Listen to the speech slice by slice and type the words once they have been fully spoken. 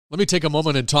Let me take a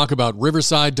moment and talk about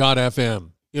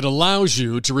Riverside.fm. It allows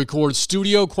you to record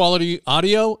studio quality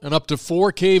audio and up to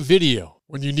 4K video.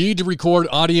 When you need to record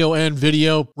audio and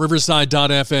video,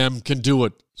 Riverside.fm can do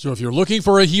it. So if you're looking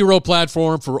for a hero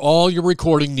platform for all your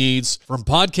recording needs, from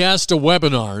podcasts to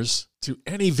webinars to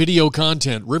any video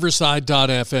content,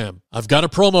 Riverside.fm. I've got a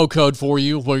promo code for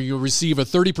you where you'll receive a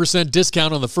 30%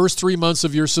 discount on the first 3 months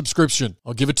of your subscription.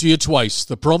 I'll give it to you twice.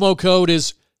 The promo code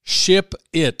is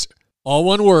SHIPIT. All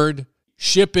one word,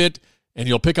 SHIPIT, and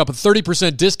you'll pick up a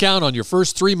 30% discount on your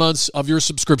first 3 months of your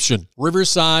subscription.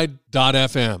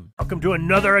 Riverside.fm. Welcome to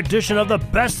another edition of the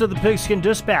Best of the Pigskin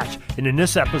Dispatch. And in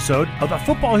this episode of the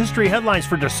football history headlines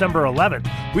for December 11th,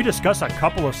 we discuss a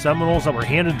couple of Seminoles that were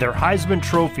handed their Heisman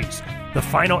trophies. The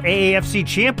Final AAFC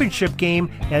Championship Game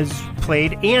has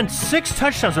played, and 6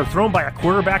 touchdowns are thrown by a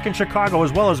quarterback in Chicago,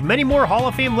 as well as many more Hall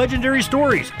of Fame legendary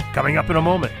stories coming up in a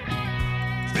moment.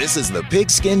 This is the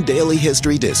Pigskin Daily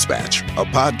History Dispatch, a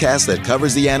podcast that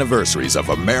covers the anniversaries of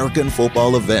American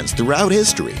football events throughout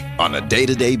history on a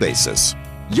day-to-day basis.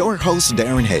 Your host,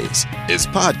 Darren Hayes, is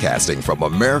podcasting from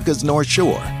America's North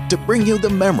Shore to bring you the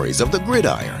memories of the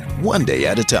gridiron one day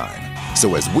at a time.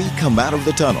 So as we come out of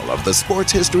the tunnel of the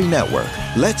Sports History Network,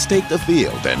 let's take the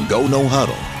field and go no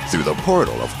huddle through the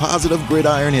portal of positive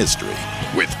gridiron history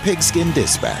with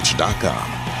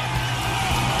PigskinDispatch.com.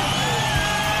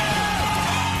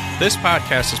 This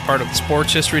podcast is part of the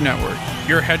Sports History Network,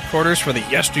 your headquarters for the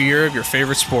yesteryear of your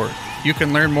favorite sport. You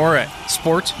can learn more at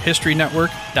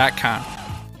sportshistorynetwork.com.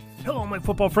 Hello, my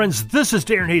football friends. This is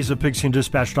Darren Hayes of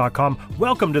PigskinDispatch.com.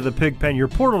 Welcome to the Pig Pen, your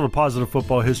portal to positive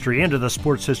football history and to the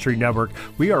Sports History Network.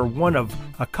 We are one of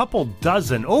over a couple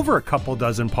dozen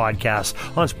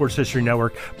podcasts on Sports History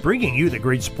Network, bringing you the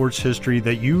great sports history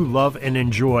that you love and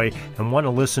enjoy and want to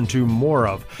listen to more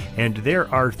of. And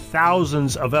there are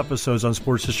thousands of episodes on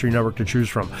Sports History Network to choose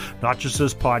from. Not just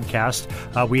this podcast.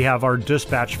 We have our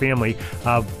Dispatch family.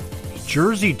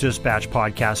 Jersey Dispatch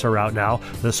podcasts are out now.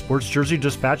 The Sports Jersey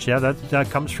Dispatch, that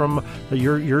comes from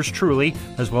yours truly,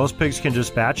 as well as Pigskin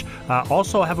Dispatch.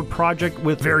 Also have a project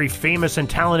with very famous and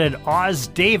talented Oz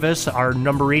Davis, our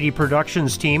number 80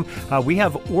 productions team. We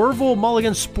have Orville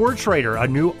Mulligan Sports Writer, a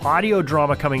new audio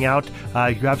drama coming out.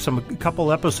 You have a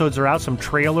couple episodes are out, some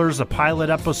trailers, the pilot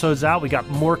episodes out. We got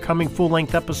more coming,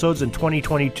 full-length episodes in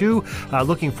 2022.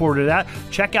 Looking forward to that.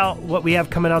 Check out what we have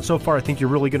coming out so far. I think you're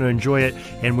really going to enjoy it.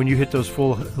 And when you hit those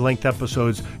full-length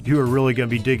episodes, you are really going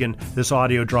to be digging this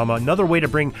audio drama. Another way to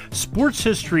bring sports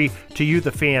history to you,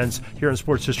 the fans, here on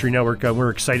Sports History Network.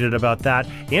 We're excited about that.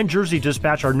 And Jersey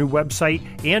Dispatch, our new website,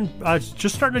 and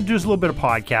just starting to do a little bit of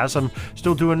podcasts. I'm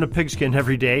still doing the Pigskin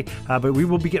every day, but we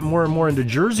will be getting more and more into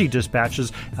Jersey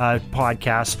Dispatch's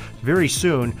podcasts very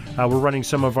soon. We're running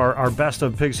some of our best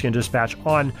of Pigskin Dispatch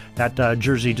on that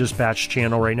Jersey Dispatch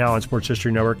channel right now on Sports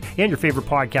History Network and your favorite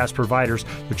podcast providers.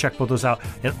 So check both those out.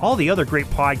 And all the other great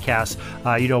podcasts.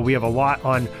 We have a lot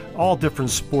on all different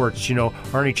sports.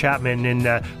 Arnie Chapman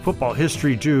and Football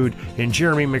History Dude, and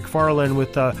Jeremy McFarland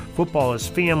with Football is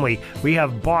Family. We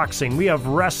have boxing. We have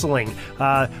wrestling.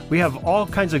 We have all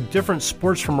kinds of different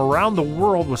sports from around the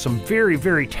world with some very,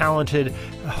 very talented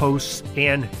hosts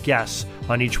and guests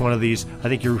on each one of these. I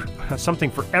think you're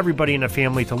something for everybody in the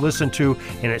family to listen to,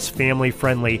 and it's family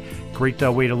friendly. Great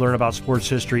way to learn about sports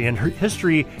history and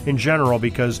history in general,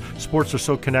 because sports are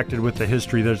so connected with the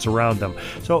history that's around them.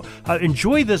 So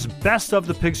enjoy this Best of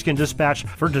the Pigskin Dispatch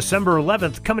for December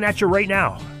 11th, coming at you right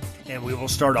now. And we will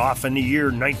start off in the year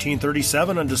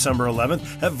 1937 on December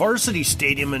 11th at Varsity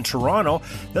Stadium in Toronto.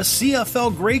 The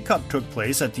CFL Grey Cup took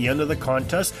place. At the end of the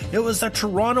contest, it was the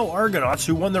Toronto Argonauts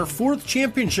who won their 4th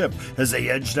championship as they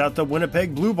edged out the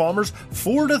Winnipeg Blue Bombers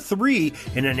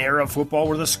 4-3 in an era of football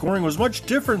where the scoring was much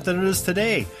different than it is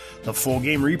today. The full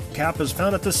game recap is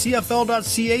found at the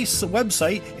CFL.ca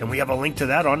website, and we have a link to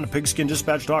that on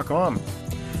PigskinDispatch.com.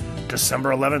 December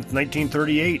 11th,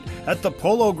 1938, at the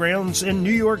Polo Grounds in New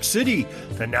York City.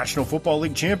 The National Football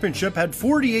League Championship had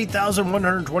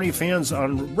 48,120 fans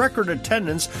on record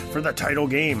attendance for the title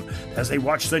game as they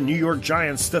watched the New York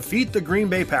Giants defeat the Green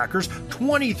Bay Packers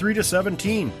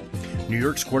 23-17. New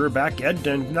York's quarterback Ed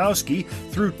Danowski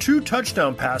threw 2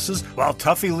 touchdown passes, while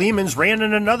Tuffy Lehmans ran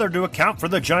in another to account for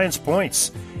the Giants'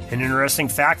 points. An interesting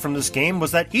fact from this game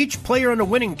was that each player on the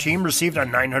winning team received a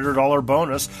 $900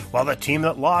 bonus, while the team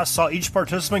that lost saw each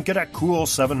participant get a cool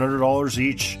 $700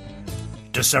 each.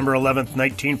 December 11th,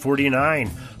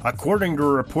 1949. According to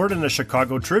a report in the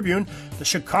Chicago Tribune, the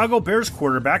Chicago Bears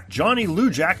quarterback Johnny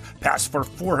Lujack passed for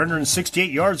 468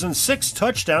 yards and 6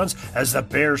 touchdowns as the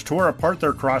Bears tore apart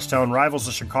their crosstown rivals,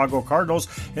 the Chicago Cardinals,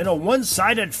 in a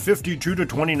one-sided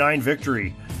 52-29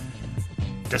 victory.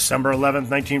 December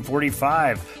 11th,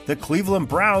 1945, the Cleveland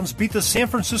Browns beat the San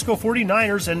Francisco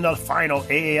 49ers in the Final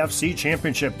AAFC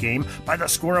Championship Game by the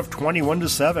score of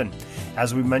 21-7.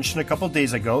 As we mentioned a couple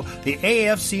days ago, the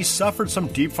AAFC suffered some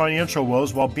deep financial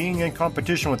woes while being in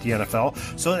competition with the NFL,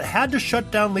 so it had to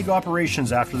shut down league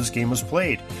operations after this game was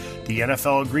played. The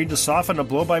NFL agreed to soften the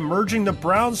blow by merging the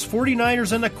Browns,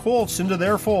 49ers, and the Colts into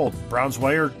their fold.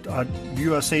 BrownsWire,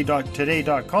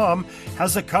 USA.today.com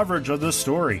has the coverage of this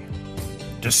story.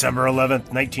 December 11th,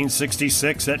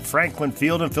 1966, at Franklin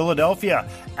Field in Philadelphia,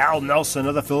 Al Nelson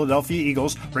of the Philadelphia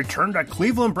Eagles returned a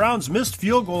Cleveland Browns missed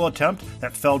field goal attempt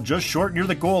that fell just short near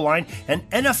the goal line, an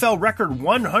NFL record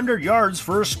 100 yards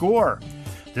for a score.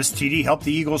 This TD helped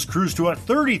the Eagles cruise to a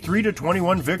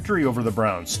 33-21 victory over the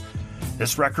Browns.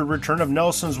 This record return of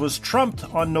Nelson's was trumped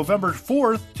on November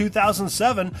 4th,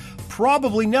 2007,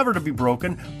 probably never to be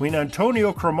broken, when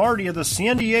Antonio Cromartie of the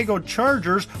San Diego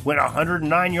Chargers went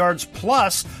 109 yards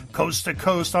plus coast to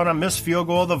coast on a missed field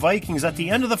goal of the Vikings at the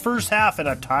end of the first half in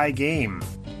a tie game.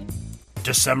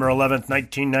 December 11th,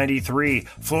 1993,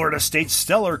 Florida State's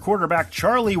stellar quarterback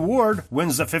Charlie Ward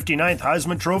wins the 59th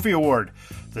Heisman Trophy Award.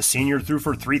 The senior threw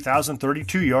for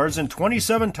 3,032 yards and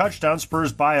 27 touchdowns per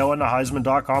his bio on the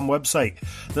Heisman.com website.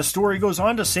 The story goes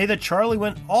on to say that Charlie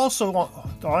went also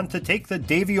on to take the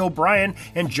Davey O'Brien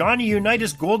and Johnny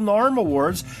Unitas Golden Arm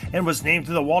Awards and was named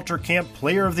to the Walter Camp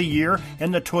Player of the Year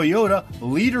and the Toyota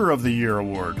Leader of the Year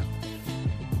Award.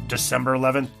 December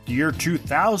 11th, year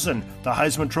 2000, the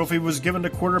Heisman Trophy was given to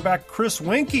quarterback Chris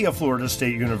Weinke of Florida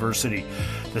State University.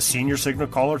 The senior signal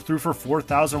caller threw for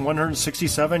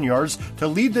 4,167 yards to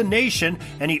lead the nation,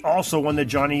 and he also won the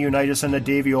Johnny Unitas and the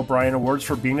Davey O'Brien Awards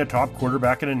for being the top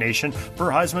quarterback in the nation per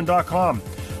Heisman.com.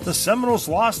 The Seminoles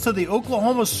lost to the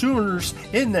Oklahoma Sooners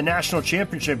in the national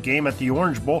championship game at the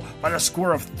Orange Bowl by the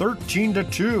score of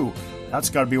 13-2. That's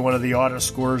got to be one of the oddest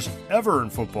scores ever in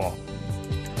football.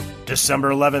 December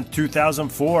 11th,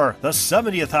 2004, the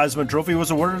 70th Heisman Trophy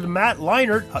was awarded to Matt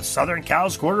Leinart, a Southern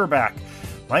Cal's quarterback.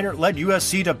 Leinart led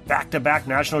USC to back-to-back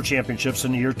national championships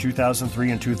in the year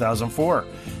 2003 and 2004.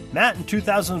 Matt in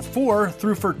 2004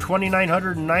 threw for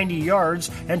 2,990 yards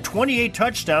and 28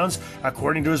 touchdowns,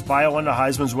 according to his bio on the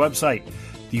Heisman's website.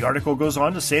 The article goes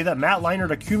on to say that Matt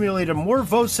Leinart accumulated more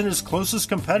votes than his closest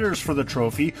competitors for the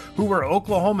trophy, who were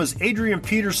Oklahoma's Adrian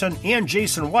Peterson and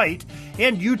Jason White,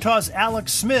 and Utah's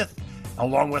Alex Smith,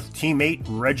 along with teammate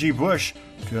Reggie Bush,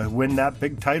 to win that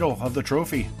big title of the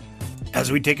trophy. As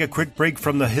we take a quick break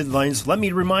from the headlines, let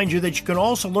me remind you that you can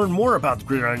also learn more about the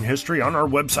gridiron history on our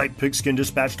website,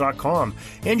 pigskindispatch.com.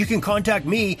 And you can contact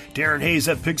me, Darren Hayes,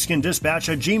 at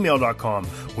pigskindispatch@gmail.com.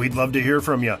 We'd love to hear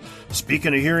from you.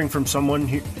 Speaking of hearing from someone,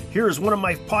 here is one of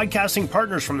my podcasting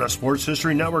partners from the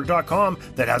sportshistorynetwork.com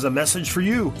that has a message for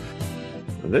you.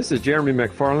 This is Jeremy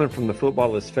McFarland from the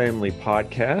Football is Family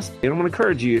podcast. And I want to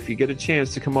encourage you, if you get a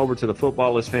chance to come over to the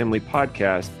Football is Family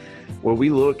podcast, where we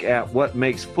look at what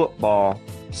makes football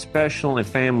special and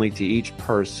family to each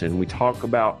person. We talk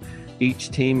about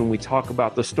each team and we talk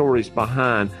about the stories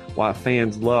behind why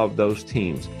fans love those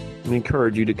teams. We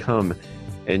encourage you to come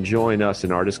and join us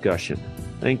in our discussion.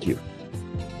 Thank you.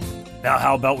 Now,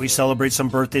 how about we celebrate some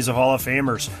birthdays of Hall of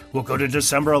Famers? We'll go to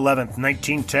December 11th,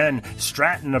 1910,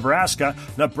 Stratton, Nebraska.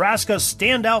 Nebraska's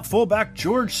standout fullback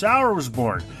George Sauer was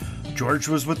born. George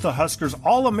was with the Huskers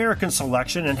All-American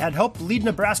selection and had helped lead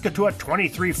Nebraska to a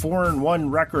 23-4-1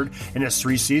 record in his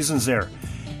 3 seasons there.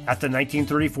 At the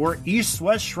 1934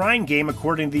 East-West Shrine Game,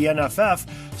 according to the NFF,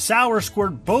 Sauer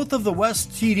scored both of the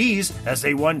West TDs as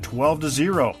they won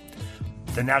 12-0.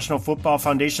 The National Football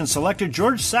Foundation selected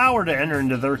George Sauer to enter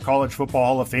into their College Football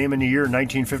Hall of Fame in the year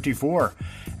 1954.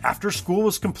 After school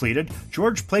was completed,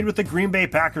 George played with the Green Bay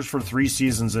Packers for 3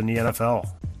 seasons in the NFL.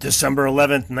 December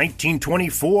 11th,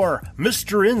 1924,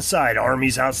 Mr. Inside,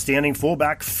 Army's outstanding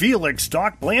fullback Felix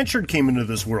Doc Blanchard came into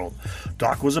this world.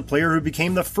 Doc was a player who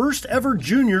became the first ever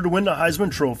junior to win the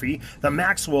Heisman Trophy, the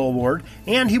Maxwell Award,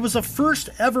 and he was the first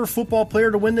ever football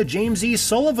player to win the James E.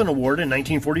 Sullivan Award in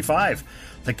 1945.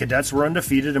 The Cadets were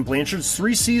undefeated in Blanchard's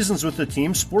 3 seasons with the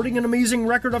team, sporting an amazing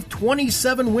record of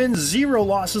 27 wins, 0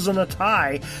 losses, and a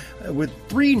tie, with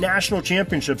 3 national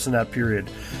championships in that period.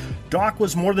 Doc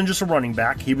was more than just a running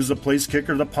back. He was the place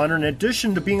kicker, the punter, in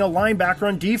addition to being a linebacker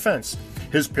on defense.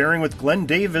 His pairing with Glenn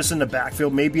Davis in the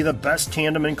backfield may be the best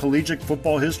tandem in collegiate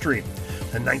football history.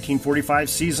 The 1945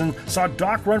 season saw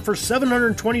Doc run for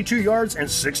 722 yards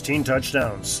and 16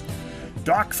 touchdowns.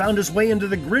 Doc found his way into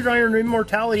the gridiron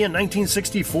immortality in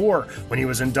 1964 when he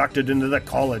was inducted into the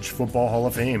College Football Hall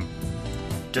of Fame.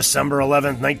 December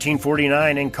 11th,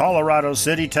 1949, in Colorado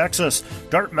City, Texas,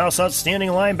 Dartmouth's outstanding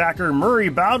linebacker Murray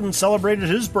Bowden celebrated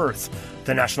his birth.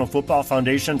 The National Football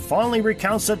Foundation fondly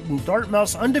recounts that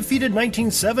Dartmouth's undefeated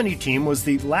 1970 team was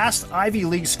the last Ivy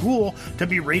League school to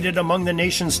be rated among the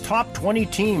nation's top 20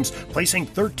 teams, placing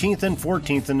 13th and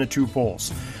 14th in the two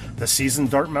polls. The season,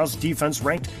 Dartmouth's defense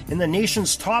ranked in the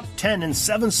nation's top 10 in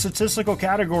 7 statistical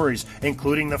categories,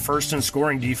 including the first in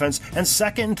scoring defense and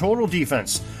second in total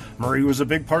defense. Murray was a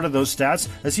big part of those stats,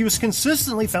 as he was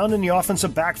consistently found in the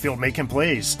offensive backfield making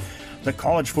plays. The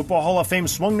College Football Hall of Fame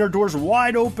swung their doors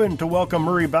wide open to welcome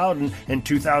Murray Bowden in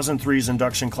 2003's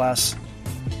induction class.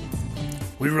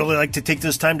 We'd really like to take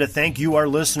this time to thank you, our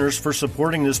listeners, for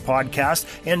supporting this podcast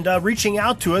and reaching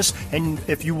out to us. And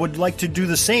if you would like to do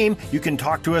the same, you can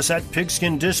talk to us at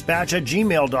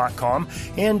pigskindispatch@gmail.com.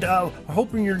 And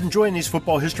hoping you're enjoying these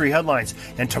football history headlines.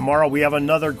 And tomorrow we have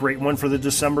another great one for the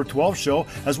December 12th show,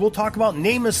 as we'll talk about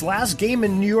Namath's last game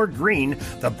in New York Green.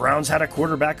 The Browns had a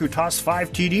quarterback who tossed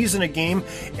 5 TDs in a game,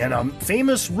 and a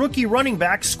famous rookie running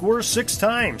back scores 6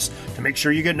 times. To make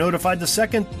sure you get notified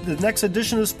the next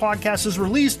edition of this podcast is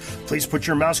released, please put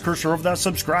your mouse cursor over that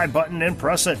subscribe button and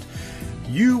press it.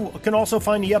 You can also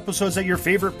find the episodes at your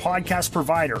favorite podcast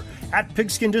provider at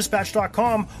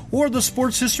pigskindispatch.com or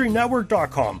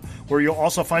thesportshistorynetwork.com, where you'll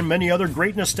also find many other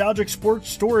great nostalgic sports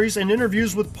stories and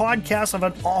interviews with podcasts of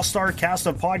an all-star cast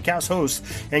of podcast hosts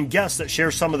and guests that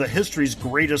share some of the history's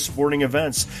greatest sporting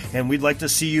events. And we'd like to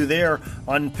see you there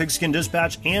on Pigskin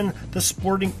Dispatch and the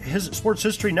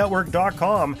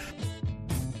sportshistorynetwork.com.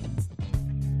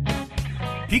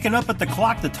 Peeking up at the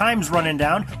clock, the time's running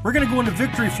down. We're going to go into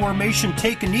victory formation,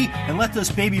 take a knee, and let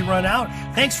this baby run out.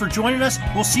 Thanks for joining us.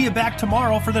 We'll see you back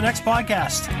tomorrow for the next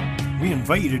podcast. We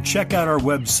invite you to check out our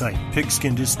website,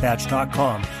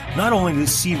 pigskindispatch.com, not only to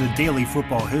see the daily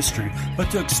football history, but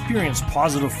to experience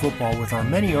positive football with our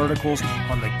many articles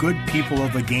on the good people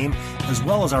of the game, as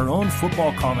well as our own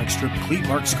football comic strip, Cleat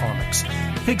Marks Comics.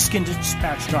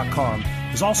 Pigskindispatch.com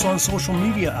is also on social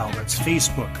media outlets,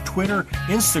 Facebook, Twitter,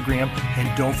 Instagram,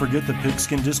 and don't forget the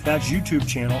Pigskin Dispatch YouTube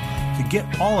channel to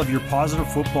get all of your positive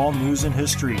football news and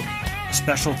history.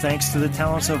 Special thanks to the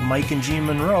talents of Mike and Jean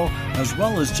Monroe, as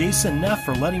well as Jason Neff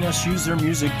for letting us use their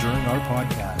music during our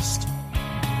podcast.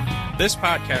 This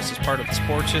podcast is part of the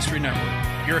Sports History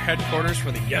Network, your headquarters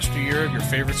for the yesteryear of your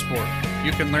favorite sport.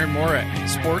 You can learn more at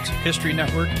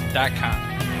sportshistorynetwork.com.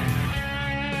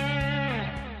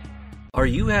 Are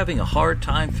you having a hard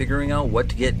time figuring out what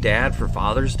to get Dad for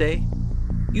Father's Day?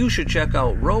 You should check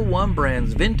out Row 1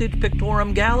 Brand's Vintage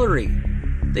Pictorum Gallery.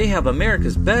 They have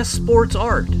America's best sports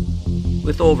art.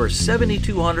 With over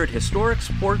 7,200 historic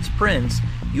sports prints,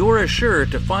 you're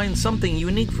assured to find something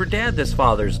unique for Dad this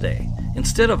Father's Day.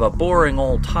 Instead of a boring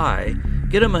old tie,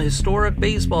 get him a historic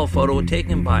baseball photo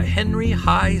taken by Henry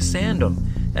High Sandham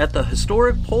at the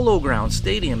historic Polo Grounds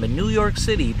Stadium in New York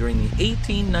City during the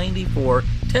 1894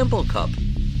 Temple Cup.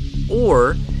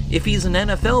 Or, if he's an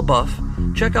NFL buff,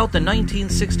 check out the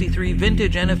 1963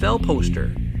 vintage NFL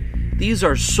poster. These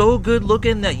are so good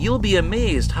looking that you'll be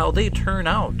amazed how they turn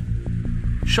out.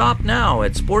 Shop now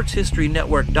at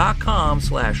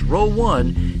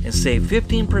sportshistorynetwork.com/row1 and save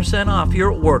 15% off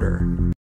your order.